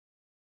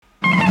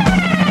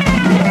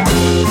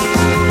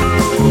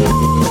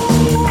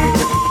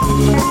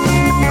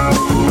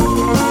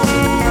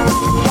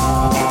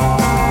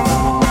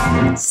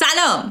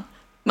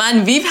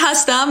من ویو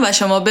هستم و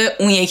شما به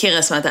اون یکی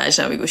قسمت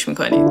اجنبی گوش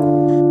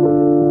میکنید.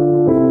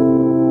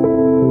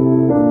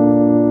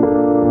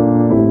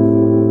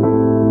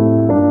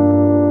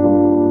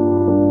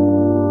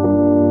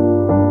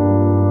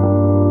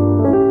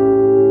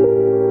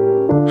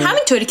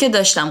 همینطوری که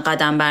داشتم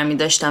قدم برمی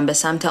داشتم به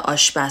سمت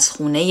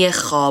آشپزخونه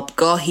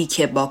خوابگاهی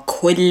که با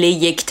کل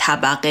یک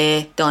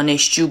طبقه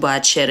دانشجو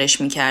باید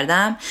شرش می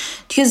کردم،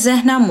 توی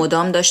ذهنم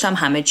مدام داشتم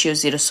همه چی رو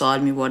زیر سوال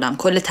می بردم.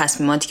 کل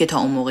تصمیماتی که تا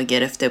اون موقع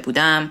گرفته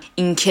بودم،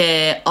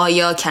 اینکه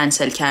آیا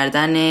کنسل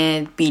کردن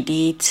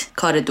بلیت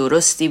کار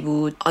درستی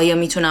بود، آیا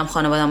میتونم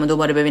خانواده‌مو رو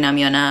دوباره ببینم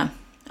یا نه.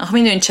 آخه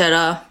میدونین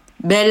چرا؟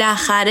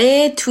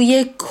 بالاخره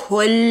توی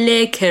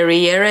کل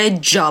کریر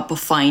جاب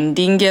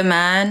فایندینگ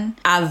من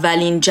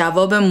اولین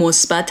جواب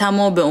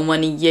مثبتمو به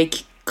عنوان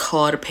یک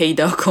کار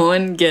پیدا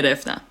کن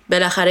گرفتم.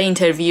 بالاخره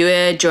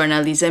اینترویو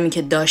ژورنالیسمی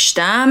که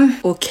داشتم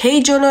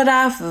اوکی جلو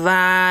رفت و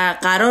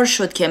قرار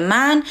شد که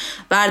من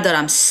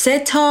بردارم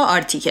 3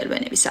 آرتیکل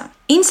بنویسم.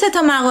 این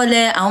 3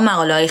 مقاله اما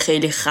مقاله های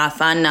خیلی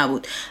خفن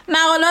نبود.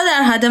 مقاله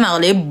در حد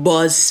مقاله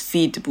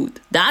بازفید بود.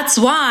 That's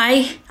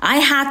why I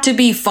had to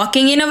be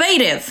fucking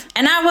innovative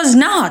and I was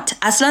not.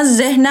 اصلا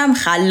ذهنم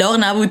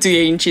خلاق نبود توی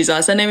این چیزا.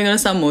 اصلا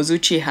نمیدونستم موضوع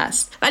چی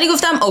هست. ولی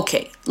گفتم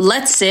اوکی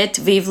let's sit,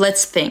 Viv,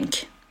 let's think.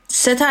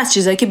 3 از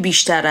چیزایی که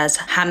بیشتر از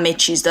همه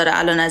چیز داره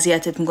الان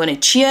اذیتت میکنه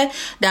چیه؟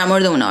 در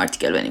مورد اون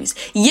آرتیکل بنویس.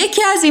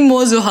 یکی از این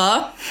موضوع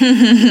ها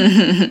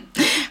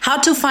How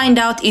to find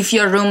out if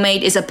your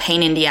roommate is a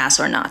pain in the ass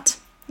or not.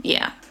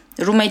 Yeah.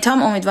 رومیت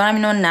هم امیدوارم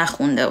اینو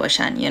نخونده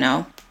باشن you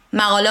know.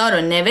 مقاله ها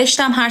رو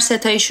نوشتم، هر 3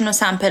 تایشون رو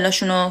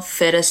سمپلاشون رو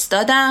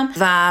فرستادم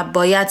و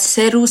باید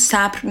 3 روز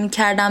صبر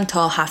میکردم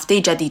تا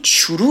هفته جدید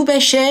شروع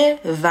بشه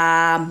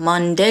و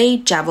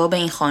ماندی جواب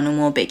این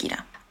خانوم رو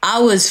بگیرم. I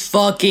was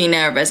fucking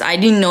nervous. I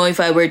didn't know if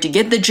I were to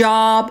get the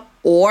job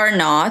or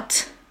not.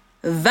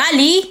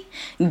 ولی,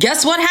 guess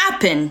what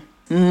happened?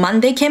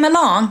 Monday came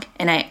along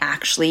and I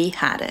actually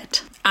had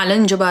it. الان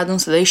اینجا باید اون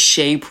صدای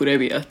شیپوره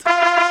بیاد.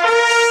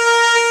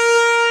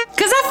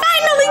 Because I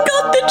finally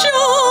got the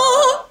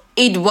job.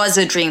 It was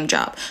a dream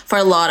job for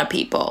a lot of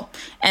people.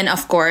 And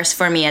of course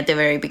for me at the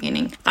very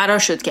beginning. قرار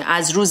شد که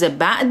از روز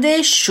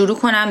بعدش شروع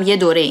کنم یه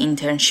دوره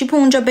اینترنشیپ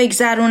اونجا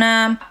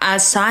بگذرونم.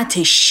 از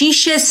ساعت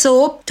 6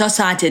 صبح تا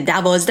ساعت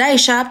 12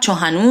 شب، چون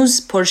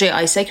هنوز پروژه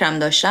آیسکرم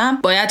داشتم،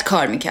 باید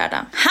کار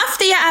میکردم.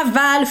 هفته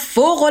اول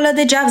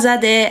فوق‌العاده جو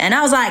زده and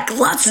I was like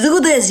let's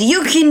do this,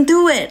 you can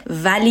do it.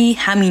 ولی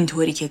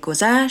همینطوری که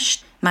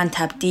گذشت من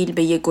تبدیل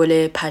به یه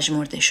گل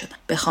پژمرده شدم.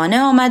 به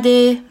خانه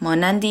آمده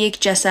مانند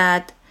یک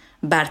جسد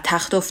بر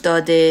تخت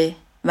افتاده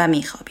و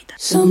میخوابیدم.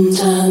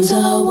 Sometimes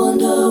I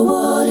wonder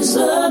what is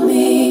the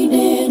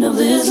meaning of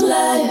this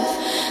life.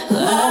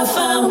 I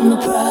found the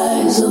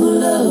prize of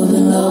love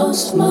and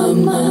lost my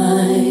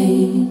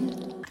mind.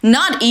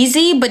 Not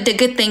easy, but the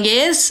good thing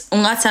is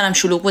اونقدر سرم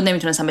شلوغ بود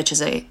نمیتونستم به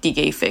چیزای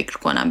دیگه ای فکر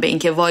کنم، به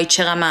اینکه وای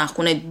چقدر من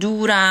خونه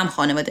دورم،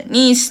 خانواده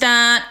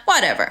نیستن،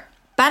 whatever.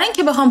 برای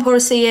اینکه بخوام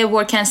پروسه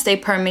work and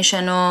stay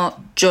permission رو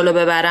جلو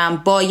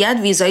ببرم باید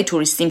ویزای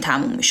توریستیم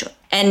تموم میشد.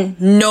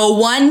 And no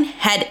one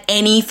had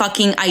any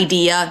fucking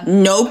idea,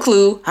 no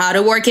clue how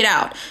to work it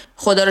out.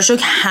 خدا رو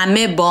شکر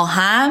همه با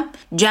هم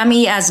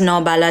جمعی از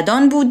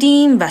نابلدان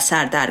بودیم و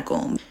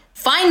سردرگم.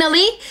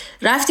 Finally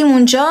رفتیم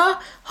اونجا،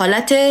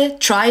 حالت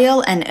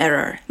trial and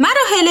error.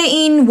 مراحل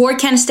این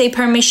work and stay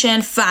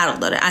permission فرق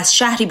داره، از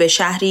شهری به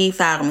شهری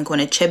فرق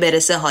میکنه، چه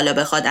برسه حالا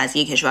بخواد از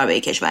یک کشور به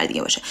یک کشور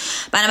دیگه باشه.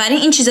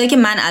 بنابراین این چیزایی که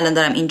من الان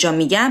دارم اینجا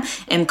میگم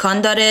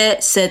امکان داره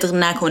صدق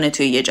نکنه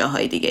توی یه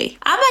جاهای دیگه ای.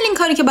 اولین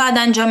کاری که باید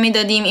انجام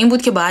میدادیم این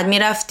بود که باید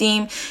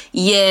میرفتیم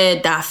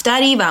یه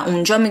دفتری و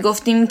اونجا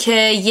میگفتیم که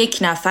یک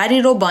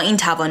نفری رو با این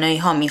توانایی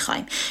ها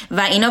میخوایم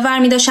و اینا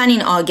برمی‌داشتن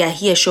این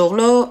آگهی شغل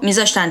رو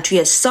میذاشتن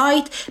توی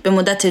سایت. به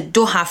مدت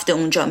 2 هفته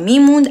اونجا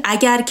میموند.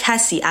 اگر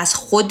کسی از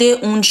خود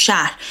اون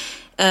شهر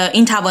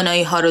این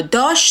توانایی ها رو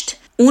داشت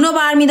اونو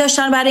برمی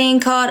داشتن برای این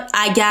کار،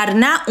 اگر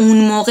نه اون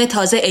موقع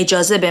تازه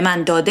اجازه به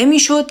من داده می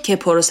شد که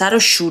پروسه رو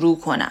شروع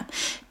کنم.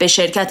 به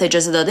شرکت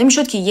اجازه داده می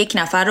شد که یک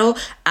نفر رو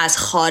از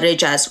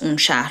خارج از اون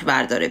شهر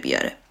برداره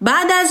بیاره.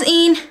 بعد از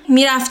این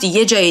می رفتی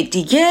یه جای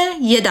دیگه،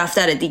 یه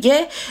دفتر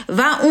دیگه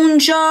و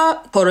اونجا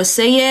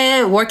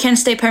پروسه work and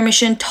stay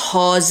permission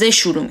تازه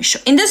شروع می شد.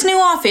 In this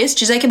new office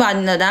چیزایی که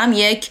بعد دادم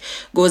یک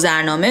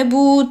گذرنامه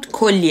بود،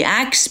 کلی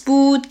عکس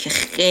بود که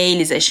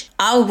خیلی زشت.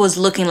 I was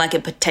looking like a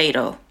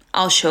potato.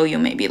 I'll show you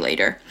maybe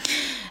later.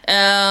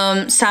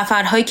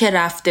 سفرهایی که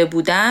رفته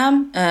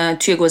بودم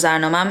توی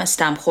گذرنامه‌ام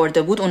استمپ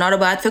خورده بود، اونا رو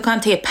باید فکر کنم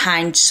طی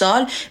 5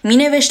 سال می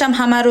نوشتم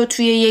همه رو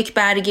توی یک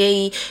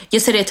برگه‌ای. یه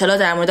سری اطلاعات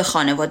در مورد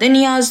خانواده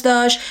نیاز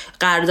داشت،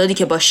 قراردادی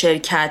که با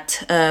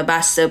شرکت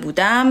بسته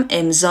بودم،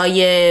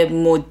 امضای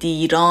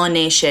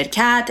مدیران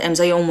شرکت،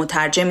 امضای اون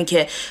مترجمی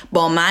که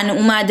با من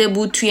اومده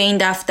بود توی این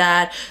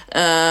دفتر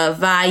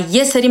و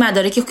یه سری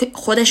مدارکی که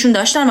خودشون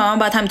داشتن و من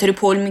باید همینطوری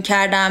پول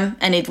می‌کردم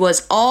and it was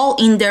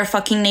all in their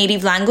fucking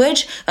native language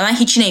و من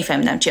هیچی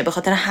نمی‌فهمیدم چیه. به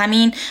خاطر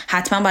همین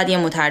حتما باید یه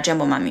مترجم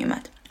با من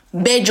میومد.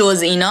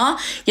 بجز اینا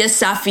یه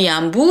صفی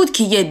هم بود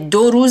که یه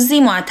 2 روزی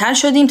معطل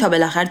شدیم تا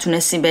بالاخره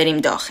تونستیم بریم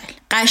داخل.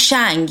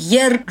 قشنگ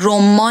یه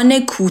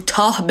رمان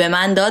کوتاه به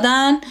من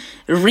دادن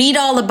read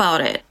all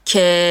about it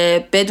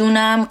که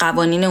بدونم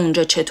قوانین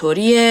اونجا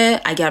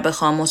چطوریه، اگر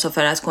بخوام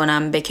مسافرت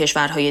کنم به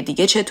کشورهای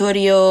دیگه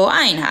چطوریه و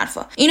این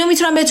حرفا. اینو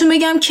میتونم بهتون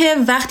بگم که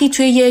وقتی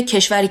توی یه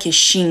کشوری که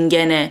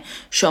شینگنه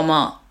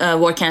شما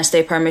work and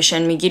stay permission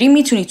میگیری،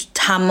 میتونی تو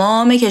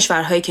تمام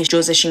کشورهایی که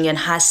جزء شینگن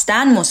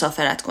هستن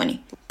مسافرت کنی.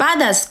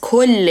 بعد از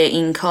کل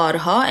این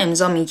کارها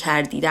امضا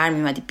میکردی، در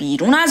میمدی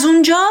بیرون از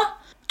اونجا،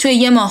 توی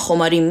یه ماه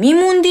خماری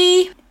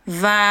میموندی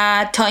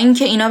و تا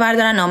اینکه اینا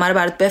بردارن نامه رو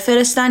برات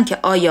بفرستن که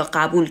آیا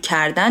قبول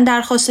کردن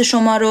درخواست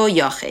شما رو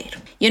یا خیر.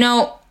 You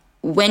know,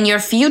 when your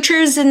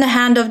future is in the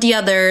hand of the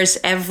others,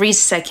 every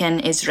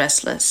second is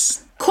restless.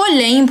 کل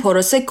این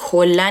پروسه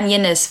کلن یه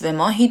نصف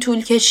ماهی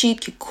طول کشید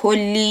که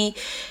کلی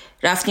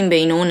رفتیم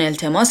بین اون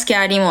التماس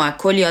کردیم و از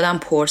کلی آدم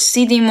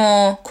پرسیدیم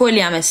و کلی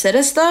هم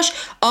استرس داشت.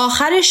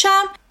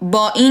 آخرشم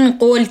با این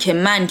قول که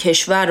من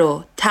کشور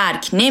رو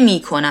ترک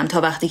نمی کنم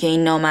تا وقتی که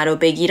این نامه رو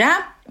بگیرم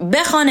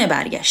به خانه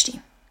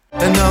برگشتیم.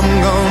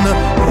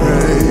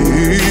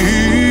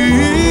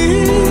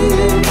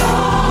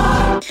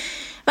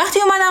 وقتی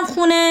اومدم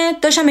خونه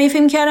داشتم به این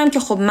فکر کردم که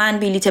خب من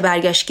بلیت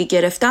برگشت که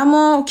گرفتم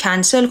و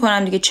کنسل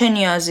کنم دیگه، چه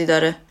نیازی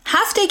داره.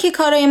 هفته که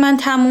کارای من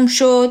تموم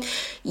شد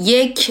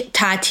یک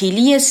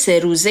تعطیلی 3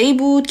 روزه‌ای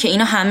بود که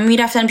اینا همه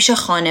میرفتن پیش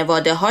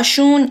خانواده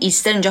هاشون.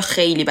 ایستر اینجا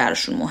خیلی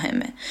براشون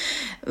مهمه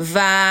و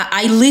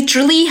I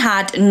literally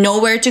had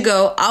nowhere to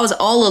go. I was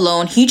all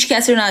alone. هیچ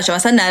کسی رو نداشتم.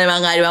 مثلا نه من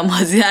غریبم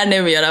بازی در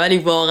نمیارم، ولی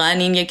واقعا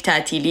این یک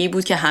تعطیلی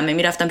بود که همه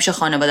میرفتن پیش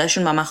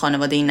خانوادهشون و من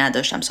خانواده ای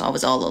نداشتم. So I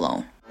was all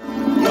alone.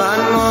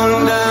 من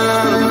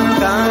موندم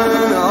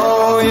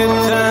تنهای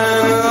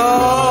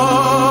تنها،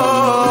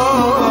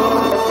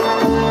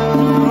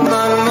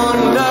 من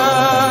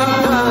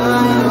موندم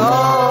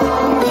تنها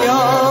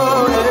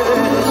یاد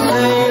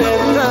سیر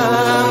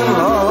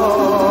تنها،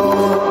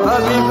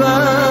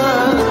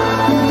 حبیبم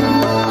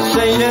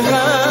سیر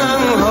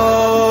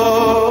تنها.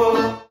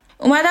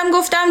 اومدم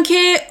گفتم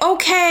که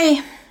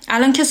اوکی،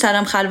 الان که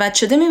سرم خلوت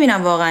شده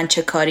میبینم واقعا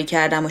چه کاری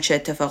کردم و چه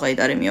اتفاقایی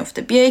داره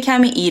میفته. بیا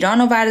کمی ایران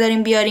رو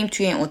برداریم بیاریم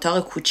توی این اتاق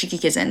کوچیکی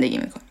که زندگی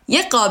میکنم.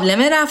 یه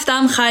قابلمه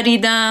رفتم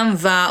خریدم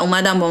و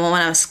اومدم با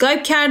مامانم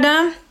اسکایپ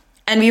کردم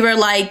and we were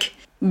like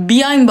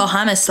بیایم با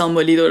هم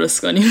استانبولی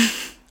درست کنیم.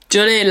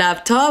 جلوی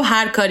لپتاپ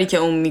هر کاری که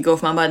اون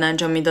میگفت من باید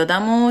انجام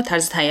میدادم و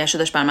طرز تهیه‌اش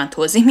داشت بر من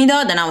توضیح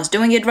میداد and I was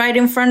doing it right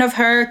in front of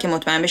her که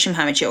مطمئن بشیم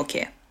همه چی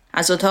اوکیه.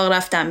 از اتاق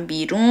رفتم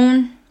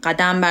بیرون،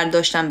 قدم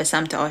برداشتم به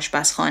سمت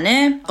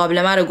آشپزخانه،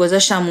 قابلمه رو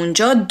گذاشتم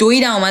اونجا،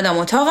 دویدم اومدم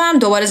اتاقم،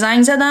 دوباره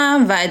زنگ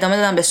زدم و ادامه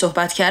دادم به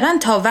صحبت کردن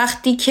تا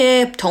وقتی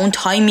که تا اون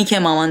تایمی که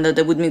مامان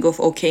داده بود میگفت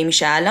اوکی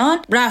میشه الان.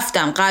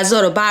 رفتم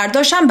غذا رو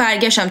برداشتم،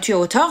 برگشتم توی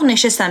اتاق،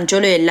 نشستم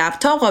جلوی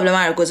لپتاپ،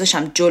 قابلمه رو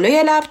گذاشتم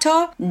جلوی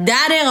لپتاپ،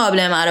 در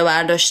قابلمه رو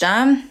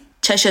برداشتم.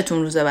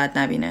 چشتون روز بعد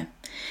نبینه،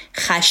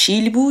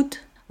 خشیل بود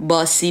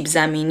با سیب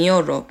زمینی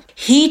و رب.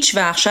 هیچ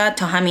وقت شاید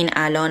تا همین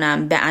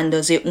الانم به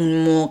اندازه اون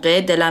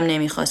موقع دلم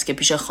نمیخواست که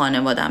پیش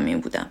خانوادم می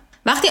بودم.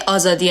 وقتی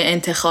آزادی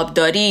انتخاب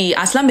داری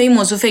اصلا به این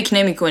موضوع فکر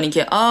نمی کنی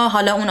که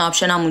حالا اون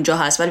آپشن هم اونجا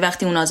هست، ولی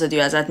وقتی اون آزادی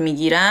رو ازت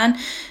میگیرن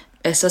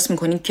احساس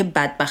میکنی که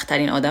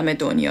بدبخترین آدم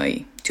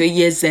دنیایی، توی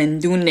یه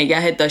زندون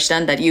نگهت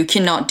داشتن that you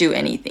cannot do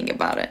anything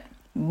about it.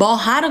 با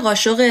هر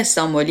قاشق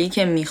استانبولی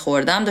که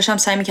میخوردم داشتم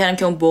سعی میکردم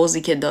که اون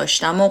بغضی که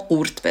داشتم و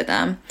قورت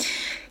بدم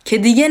که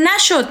دیگه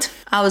نشد.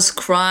 I was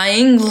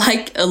crying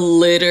like a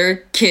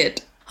little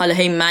kid. حالا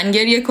هی من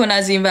گریه کن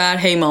از این ور،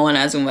 هی مامان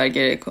از اون ور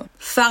گریه کن.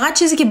 فقط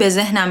چیزی که به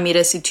ذهنم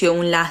میرسید توی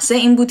اون لحظه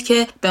این بود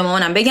که به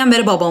مامانم بگم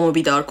بره بابامو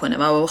بیدار کنه و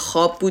بابا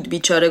خواب بود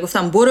بیچاره.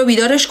 گفتم برو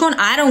بیدارش کن.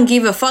 I don't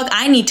give a fuck.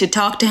 I need to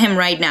talk to him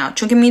right now.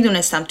 چون که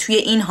میدونستم توی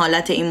این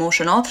حالت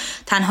ایموشنال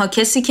تنها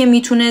کسی که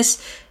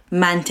میتونست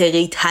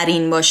منطقی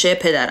ترین باشه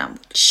پدرم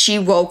بود.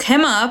 She woke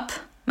him up.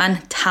 من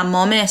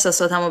تمام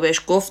احساساتمو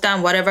بهش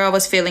گفتم. Whatever I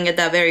was feeling at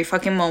that very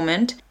fucking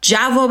moment.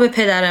 جواب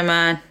پدر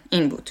من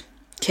این بود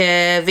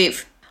که ویو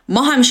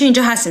ما همیشه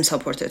اینجا هستیم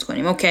ساپورتت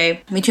کنیم، اوکی؟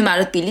 میتونیم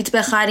برات بلیت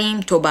بخریم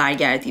تو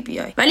برگردی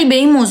بیای، ولی به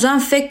این موضوع هم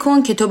فکر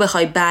کن که تو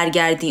بخوای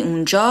برگردی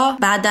اونجا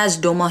بعد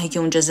از 2 ماهی که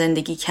اونجا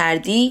زندگی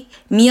کردی،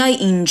 میای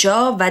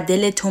اینجا و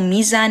دل تو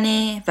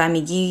میزنه و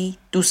میگی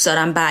دوست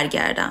دارم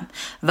برگردم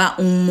و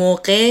اون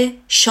موقع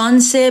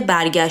شانس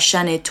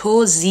برگشتن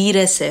تو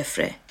زیر 0.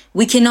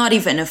 We cannot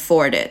even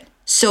afford it.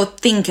 So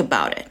think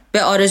about it.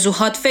 به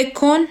آرزوهات فکر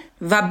کن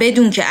و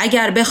بدون که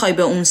اگر بخوای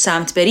به اون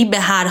سمت بری به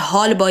هر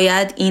حال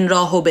باید این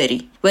راهو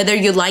بری. Whether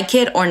you like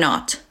it or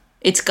not.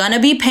 It's gonna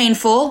be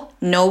painful.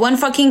 No one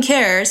fucking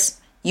cares.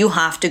 You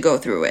have to go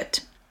through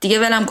it. دیگه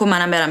ولم کن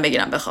منم برم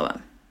بگیرم بخوابم.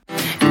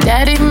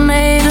 Daddy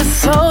made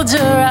a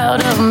soldier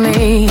out of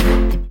me.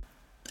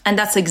 And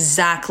that's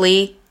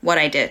exactly what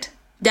I did.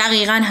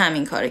 دقیقاً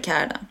همین کارو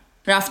کردم.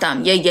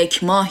 رفتم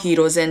یک ماهی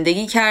رو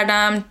زندگی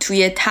کردم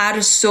توی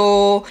ترس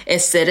و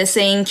استرس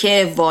این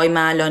که وای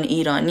من الان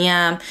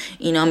ایرانیم،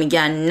 اینا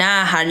میگن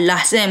نه هر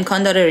لحظه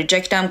امکان داره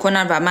ریجکتم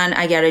کنن و من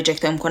اگر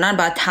ریجکتم کنن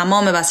باید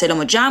تمام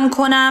وسایلمو جمع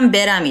کنم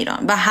برم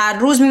ایران. و هر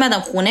روز میمدم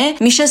خونه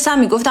میشستم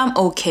میگفتم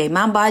اوکی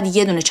من باید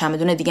یه دونه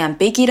چمدون دیگه هم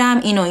بگیرم،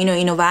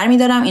 اینو ور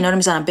میدارم، اینا رو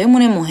میذارم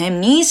بمونه، مهم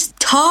نیست.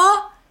 تا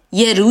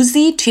یه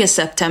روزی توی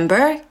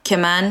سپتامبر که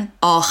من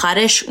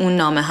آخرش اون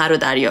نامه رو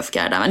دریافت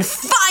کردم and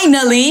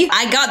finally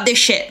I got this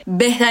shit.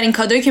 بهترین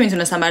کادویی که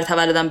میتونستم برای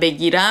تولدم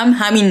بگیرم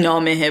همین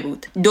نامه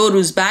بود. 2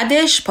 روز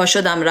بعدش پا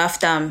شدم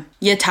رفتم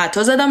یه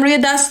تتو زدم روی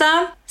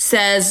دستم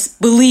says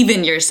believe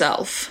in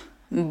yourself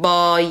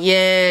با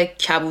یه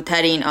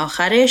کبوترین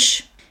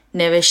آخرش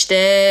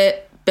نوشته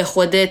به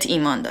خودت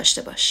ایمان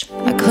داشته باش.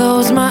 I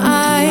close my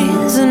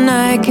eyes and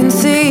I can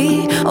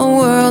see a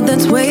world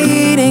that's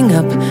waiting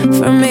up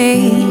for me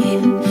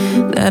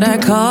that I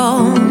call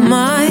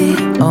my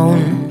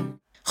own.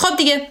 خب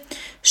دیگه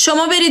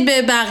شما برید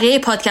به بقیه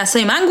پادکست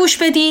های من گوش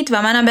بدید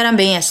و منم برم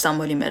به این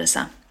استانبولیم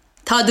برسم.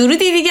 تا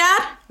درودی دیگر،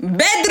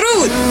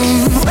 بدرود.